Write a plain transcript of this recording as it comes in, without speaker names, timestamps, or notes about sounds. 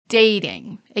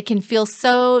dating. It can feel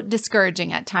so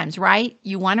discouraging at times, right?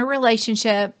 You want a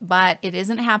relationship, but it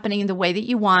isn't happening the way that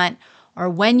you want or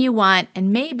when you want.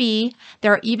 And maybe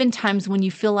there are even times when you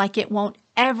feel like it won't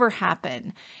ever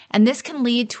happen. And this can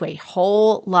lead to a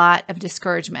whole lot of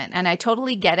discouragement. And I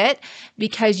totally get it,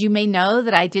 because you may know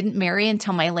that I didn't marry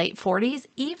until my late 40s,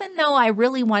 even though I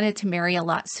really wanted to marry a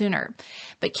lot sooner.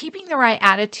 But keeping the right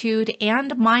attitude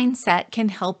and mindset can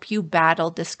help you battle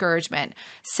discouragement.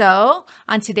 So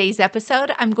on today's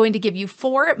episode, I'm going to give you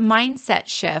 4 mindset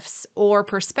shifts or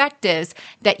perspectives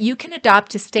that you can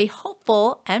adopt to stay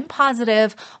hopeful and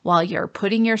positive while you're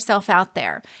putting yourself out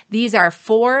there. These are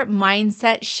 4 mindset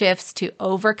shifts to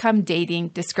overcome dating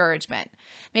discouragement.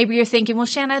 Maybe you're thinking, well,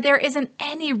 Shanna, there isn't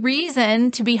any reason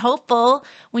to be hopeful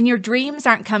when your dreams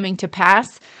aren't coming to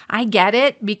pass. I get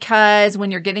it, because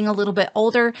when you're getting a little bit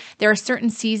older, there are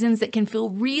certain seasons that can feel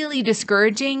really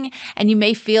discouraging, and you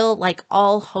may feel like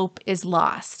all hope is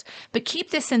lost. But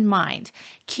keep this in mind.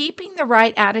 Keeping the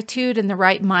right attitude and the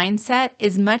right mindset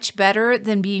is much better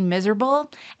than being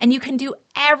miserable, and you can do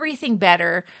everything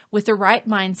better with the right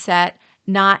mindset,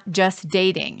 not just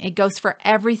dating. It goes for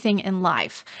everything in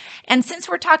life. And since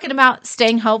we're talking about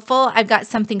staying hopeful, I've got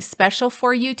something special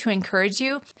for you to encourage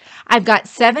you. I've got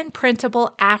 7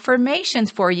 printable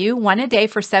affirmations for you, 1 a day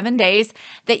for 7 days,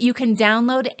 that you can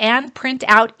download and print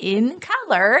out in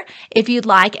color if you'd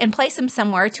like, and place them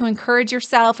somewhere to encourage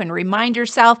yourself and remind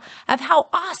yourself of how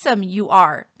awesome you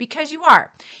are, because you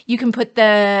are. You can put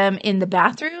them in the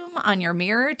bathroom on your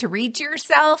mirror to read to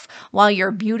yourself while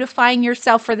you're beautifying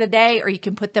yourself for the day, or you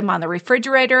can put them on the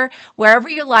refrigerator, wherever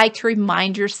you like, to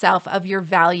remind yourself of your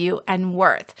value and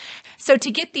worth. So to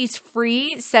get these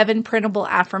free 7 printable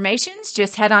affirmations,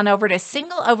 just head on over to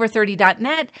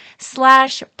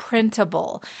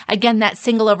singleover30.net/printable. Again, that's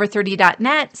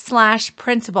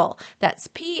singleover30.net/printable. That's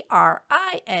PRINTABLE.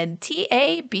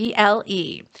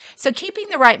 So keeping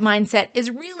the right mindset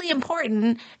is really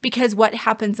important, because what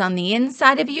happens on the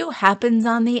inside of you happens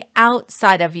on the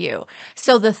outside of you.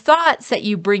 So the thoughts that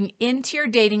you bring into your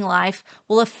dating life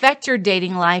will affect your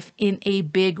dating life in a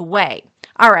big way.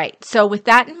 All right, so with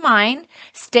that in mind,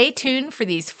 stay tuned for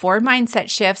these 4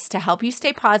 mindset shifts to help you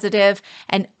stay positive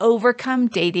and overcome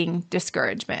dating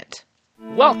discouragement.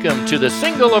 Welcome to the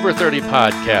Single Over 30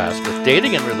 podcast with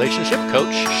dating and relationship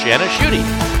coach Shanna Schutte.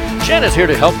 Shanna's here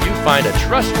to help you find a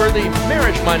trustworthy,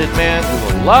 marriage-minded man who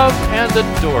will love and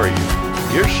adore you.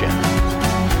 Here's Shanna.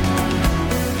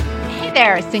 Hey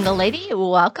there, single lady.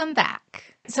 Welcome back.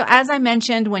 So as I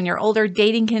mentioned, when you're older,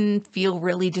 dating can feel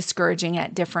really discouraging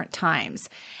at different times.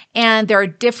 And there are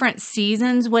different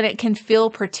seasons when it can feel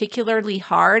particularly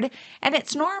hard, and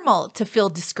it's normal to feel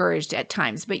discouraged at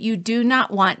times, but you do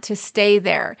not want to stay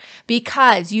there,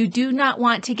 because you do not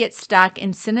want to get stuck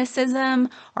in cynicism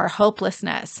or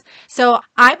hopelessness. So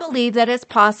I believe that it's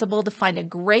possible to find a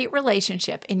great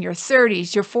relationship in your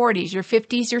 30s, your 40s, your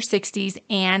 50s, your 60s,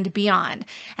 and beyond.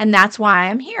 And that's why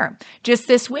I'm here. Just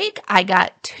this week, I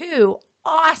got 2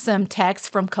 awesome texts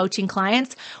from coaching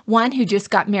clients, one who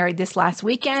just got married this last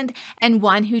weekend and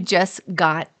one who just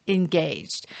got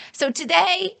engaged. So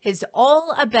today is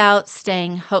all about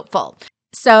staying hopeful.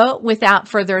 So without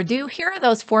further ado, here are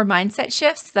those 4 mindset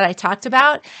shifts that I talked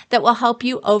about that will help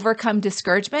you overcome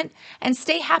discouragement and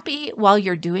stay happy while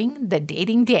you're doing the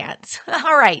dating dance.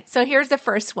 All right, so here's the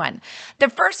first one. The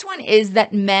first one is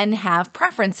that men have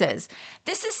preferences.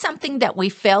 This is something that we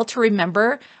fail to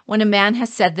remember when a man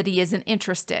has said that he isn't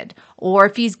interested, or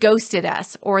if he's ghosted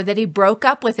us, or that he broke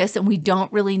up with us and we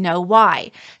don't really know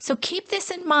why. So keep this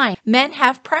in mind. Men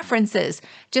have preferences,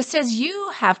 just as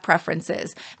you have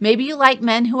preferences. Maybe you like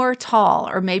men who are tall,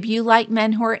 or maybe you like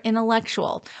men who are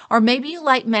intellectual, or maybe you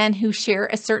like men who share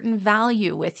a certain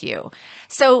value with you.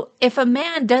 So if a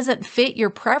man doesn't fit your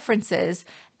preferences,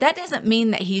 that doesn't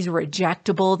mean that he's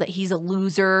rejectable, that he's a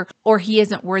loser, or he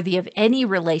isn't worthy of any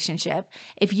relationship.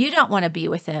 If you don't want to be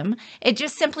with him, it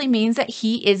just simply means that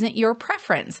he isn't your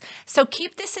preference. So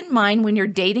keep this in mind when you're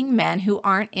dating men who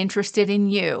aren't interested in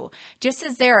you. Just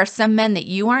as there are some men that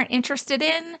you aren't interested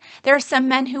in, there are some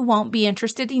men who won't be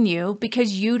interested in you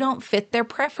because you don't fit their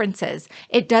preferences.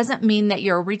 It doesn't mean that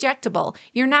you're rejectable.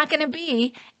 You're not going to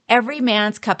be every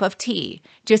man's cup of tea,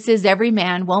 just as every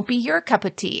man won't be your cup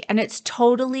of tea, and it's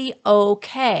totally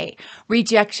okay.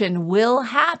 Rejection will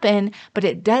happen, but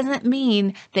it doesn't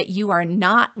mean that you are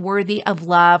not worthy of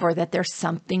love or that there's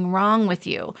something wrong with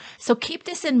you. So keep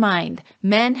this in mind.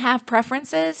 Men have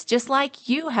preferences just like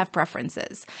you have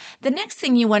preferences. The next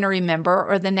thing you want to remember,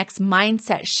 or the next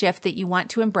mindset shift that you want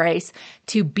to embrace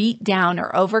to beat down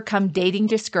or overcome dating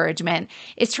discouragement,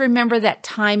 is to remember that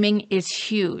timing is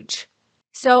huge.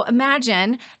 So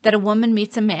imagine that a woman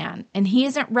meets a man and he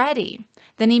isn't ready.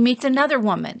 Then he meets another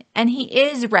woman and he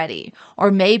is ready.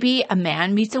 Or maybe a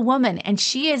man meets a woman and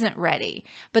she isn't ready,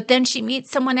 but then she meets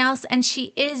someone else and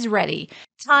she is ready.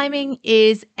 Timing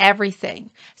is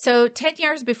everything. So 10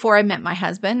 years before I met my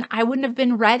husband, I wouldn't have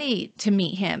been ready to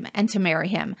meet him and to marry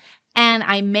him. And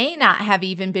I may not have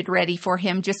even been ready for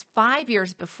him just 5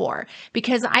 years before,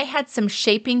 because I had some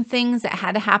shaping things that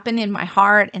had to happen in my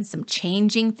heart and some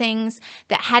changing things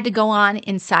that had to go on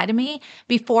inside of me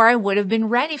before I would have been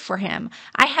ready for him.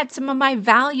 I had some of my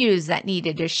values that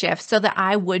needed to shift so that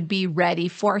I would be ready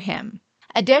for him.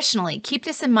 Additionally, keep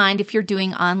this in mind if you're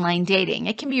doing online dating.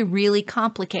 It can be really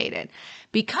complicated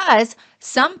because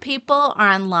some people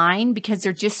are online because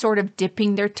they're just sort of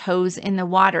dipping their toes in the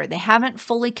water. They haven't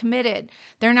fully committed.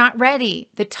 They're not ready.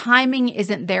 The timing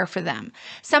isn't there for them.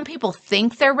 Some people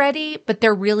think they're ready, but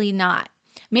they're really not.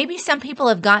 Maybe some people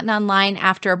have gotten online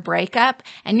after a breakup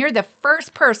and you're the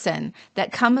first person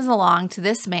that comes along to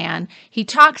this man. He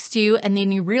talks to you and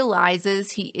then he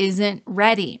realizes he isn't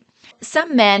ready.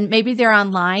 Some men, maybe they're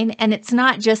online and it's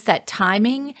not just that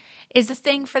timing is a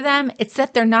thing for them. It's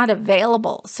that they're not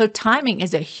available. So timing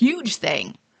is a huge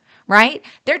thing, right?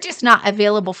 They're just not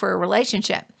available for a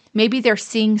relationship. Maybe they're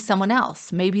seeing someone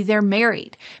else. Maybe they're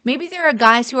married. Maybe there are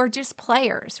guys who are just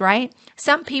players, right?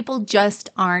 Some people just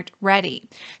aren't ready.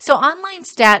 So online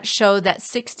stats show that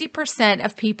 60%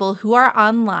 of people who are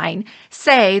online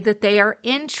say that they are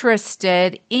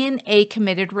interested in a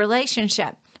committed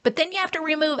relationship. But then you have to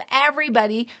remove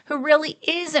everybody who really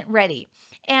isn't ready.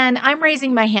 And I'm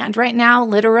raising my hand right now,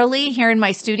 literally here in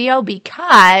my studio,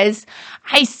 because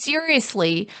I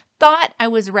seriously thought I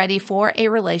was ready for a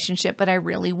relationship, but I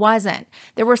really wasn't.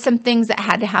 There were some things that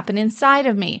had to happen inside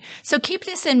of me. So keep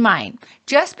this in mind.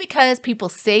 Just because people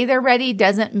say they're ready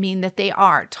doesn't mean that they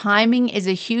are. Timing is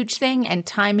a huge thing, and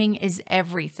timing is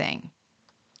everything.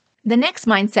 The next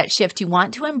mindset shift you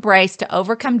want to embrace to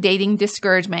overcome dating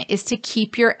discouragement is to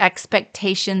keep your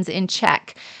expectations in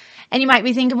check. And you might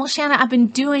be thinking, well, Shanna, I've been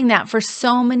doing that for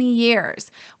so many years.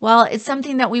 Well, it's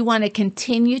something that we want to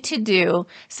continue to do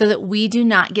so that we do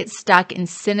not get stuck in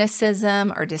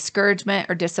cynicism or discouragement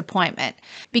or disappointment,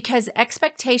 because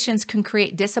expectations can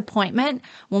create disappointment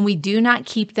when we do not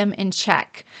keep them in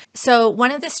check. So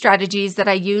one of the strategies that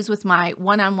I use with my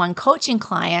one-on-one coaching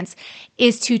clients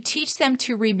is to teach them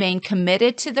to remain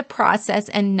committed to the process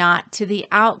and not to the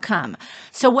outcome.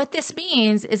 So what this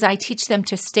means is I teach them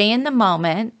to stay in the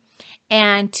moment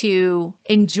and to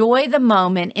enjoy the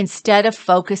moment instead of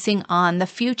focusing on the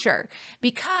future.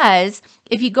 Because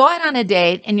if you go out on a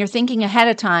date and you're thinking ahead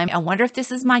of time, I wonder if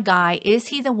this is my guy, is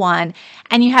he the one?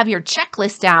 And you have your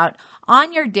checklist out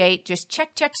on your date, just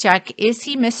check, check, check. Is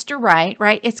he Mr. Right,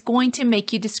 right? It's going to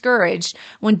make you discouraged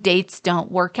when dates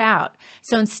don't work out.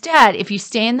 So instead, if you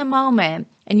stay in the moment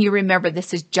and you remember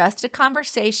this is just a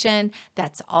conversation,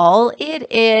 that's all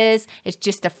it is. It's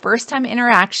just a first time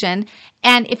interaction.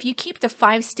 And if you keep the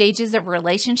 5 stages of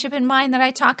relationship in mind that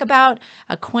I talk about,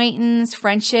 acquaintance,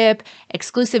 friendship,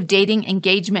 exclusive dating,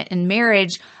 engagement, and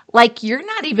marriage, like you're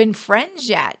not even friends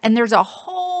yet. And there's a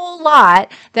whole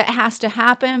lot that has to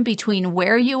happen between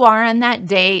where you are on that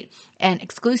date and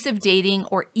exclusive dating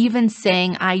or even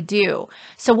saying I do.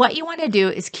 So what you want to do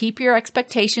is keep your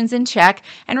expectations in check.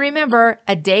 And remember,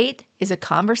 a date is a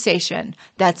conversation.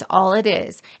 That's all it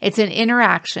is. It's an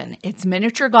interaction. It's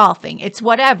miniature golfing. It's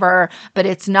whatever, but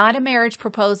it's not a marriage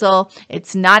proposal.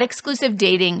 It's not exclusive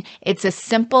dating. It's a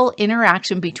simple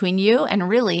interaction between you and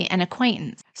really an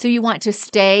acquaintance. So you want to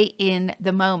stay in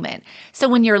the moment. So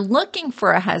when you're looking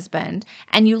for a husband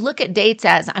and you look at dates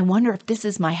as, I wonder if this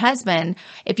is my husband,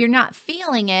 if you're not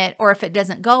feeling it or if it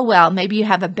doesn't go well, maybe you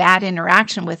have a bad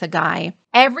interaction with a guy,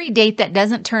 every date that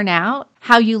doesn't turn out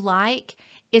how you like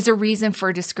is a reason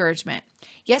for discouragement.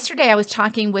 Yesterday, I was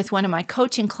talking with one of my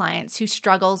coaching clients who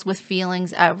struggles with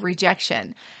feelings of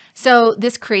rejection. So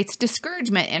this creates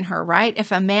discouragement in her, right?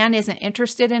 If a man isn't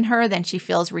interested in her, then she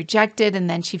feels rejected and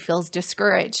then she feels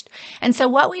discouraged. And so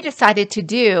what we decided to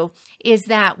do is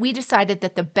that we decided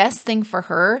that the best thing for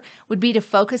her would be to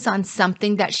focus on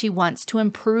something that she wants to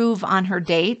improve on her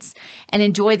dates and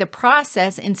enjoy the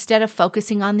process instead of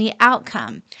focusing on the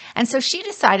outcome. And so she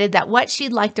decided that what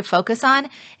she'd like to focus on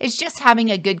is just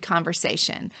having a good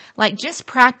conversation, like just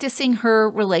practicing her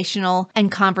relational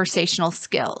and conversational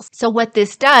skills. So what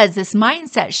this does, this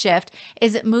mindset shift,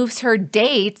 is it moves her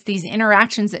dates, these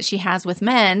interactions that she has with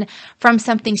men, from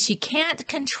something she can't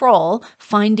control,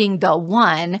 finding the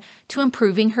one, to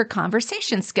improving her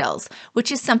conversation skills,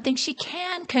 which is something she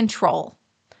can control.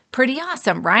 Pretty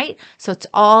awesome, right? So it's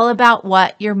all about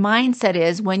what your mindset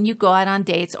is when you go out on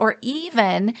dates or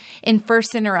even in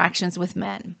first interactions with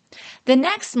men. The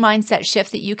next mindset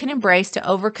shift that you can embrace to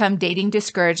overcome dating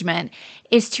discouragement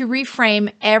is to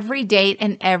reframe every date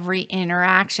and every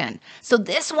interaction. So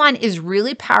this one is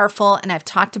really powerful, and I've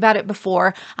talked about it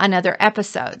before on other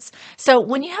episodes. So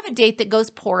when you have a date that goes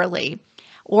poorly,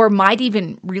 or might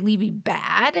even really be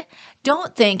bad,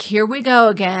 don't think, here we go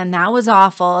again, that was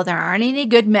awful, there aren't any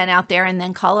good men out there, and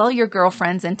then call all your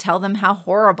girlfriends and tell them how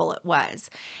horrible it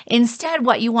was. Instead,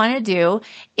 what you want to do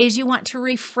is you want to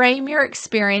reframe your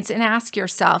experience and ask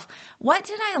yourself, what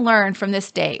did I learn from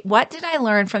this date? What did I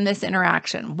learn from this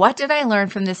interaction? What did I learn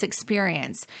from this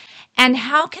experience? And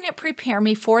how can it prepare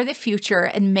me for the future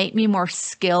and make me more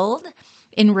skilled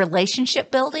in relationship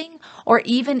building or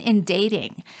even in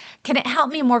dating? Can it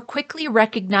help me more quickly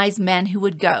recognize men who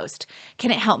would ghost?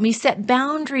 Can it help me set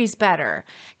boundaries better?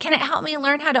 Can it help me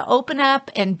learn how to open up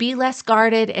and be less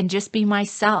guarded and just be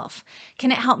myself?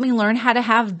 Can it help me learn how to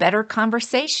have better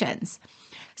conversations?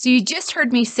 So you just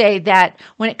heard me say that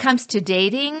when it comes to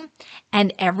dating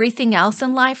and everything else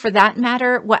in life, for that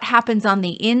matter, what happens on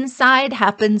the inside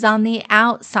happens on the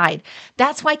outside.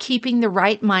 That's why keeping the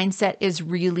right mindset is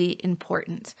really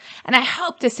important. And I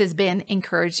hope this has been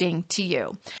encouraging to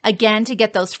you. Again, to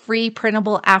get those free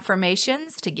printable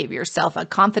affirmations to give yourself a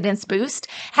confidence boost,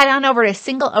 head on over to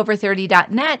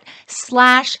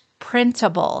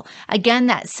singleover30.net/printable. Again,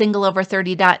 that's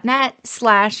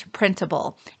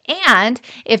singleover30.net/printable. And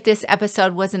if this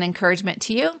episode was an encouragement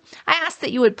to you, I ask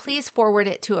that you would please forward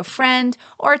it to a friend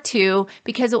or two,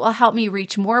 because it will help me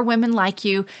reach more women like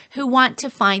you who want to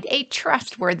find a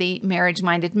trustworthy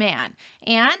marriage-minded man.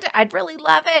 And I'd really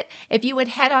love it if you would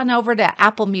head on over to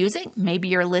Apple Music. Maybe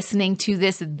you're listening to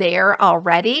this there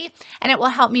already, and it will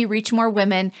help me reach more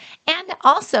women. And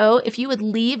also, if you would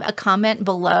leave a comment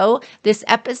below this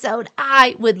episode,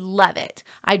 I would love it.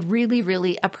 I'd really,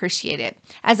 really appreciate it.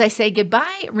 As I say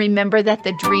goodbye, remember that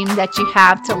the dream that you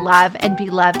have to love and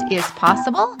be loved is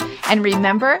possible. And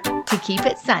remember to keep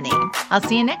it sunny. I'll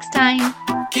see you next time.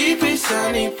 Keep it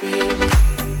sunny,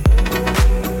 baby.